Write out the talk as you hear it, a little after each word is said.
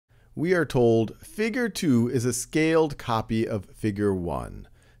we are told figure 2 is a scaled copy of figure 1.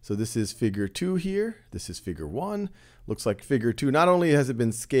 So this is figure 2 here. This is figure 1. Looks like figure 2, not only has it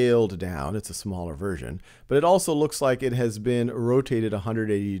been scaled down, it's a smaller version, but it also looks like it has been rotated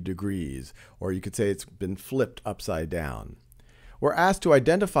 180 degrees, or you could say it's been flipped upside down. We're asked to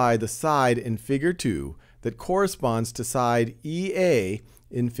identify the side in figure 2 that corresponds to side EA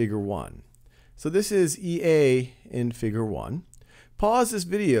in figure 1. So this is EA in figure 1. Pause this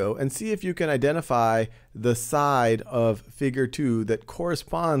video and see if you can identify the side of figure 2 that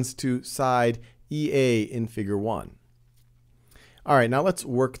corresponds to side EA in figure 1. All right, now let's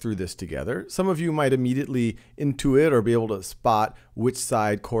work through this together. Some of you might immediately intuit or be able to spot which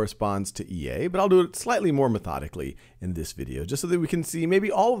side corresponds to EA, but I'll do it slightly more methodically in this video, just so that we can see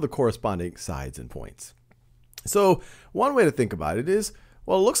maybe all of the corresponding sides and points. So one way to think about it is,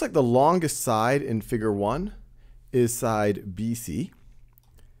 well, it looks like the longest side in figure 1 is side BC.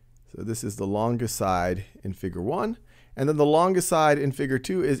 So this is the longest side in figure 1. And then the longest side in figure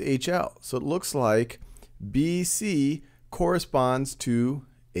 2 is HL. So it looks like BC corresponds to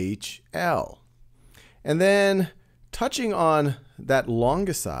HL. And then touching on that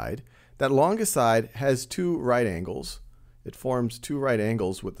longest side has two right angles. It forms two right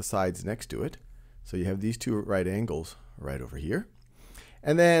angles with the sides next to it. So you have these two right angles right over here.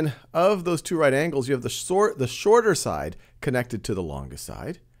 And then of those two right angles, you have the shorter side connected to the longest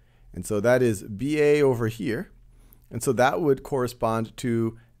side. And so that is BA over here. And so that would correspond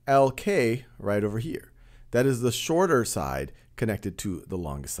to LK right over here. That is the shorter side connected to the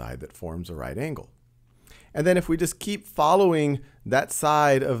longest side that forms a right angle. And then if we just keep following that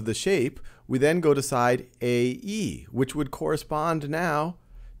side of the shape, we then go to side AE, which would correspond now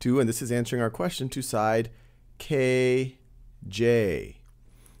to, and this is answering our question, to side KJ.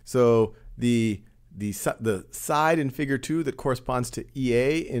 So the side in figure 2 that corresponds to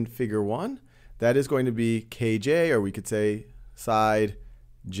EA in figure 1, that is going to be KJ, or we could say side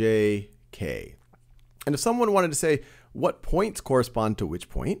JK. And if someone wanted to say what points correspond to which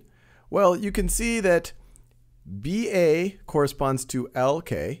point, well, you can see that BA corresponds to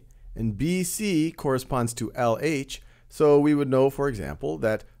LK and BC corresponds to LH. So we would know, for example,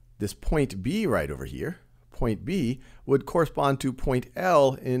 that this point B right over here, point B, would correspond to point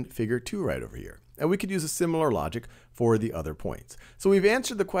L in figure 2 right over here. And we could use a similar logic for the other points. So we've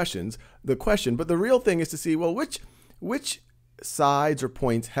answered the question, but the real thing is to see, well, which sides or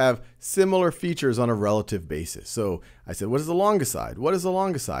points have similar features on a relative basis. So I said, what is the longest side? What is the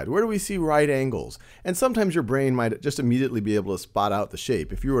longest side? Where do we see right angles? And sometimes your brain might just immediately be able to spot out the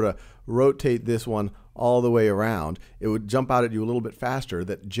shape. If you were to rotate this one all the way around, it would jump out at you a little bit faster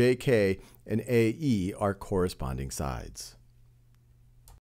that JK and AE are corresponding sides.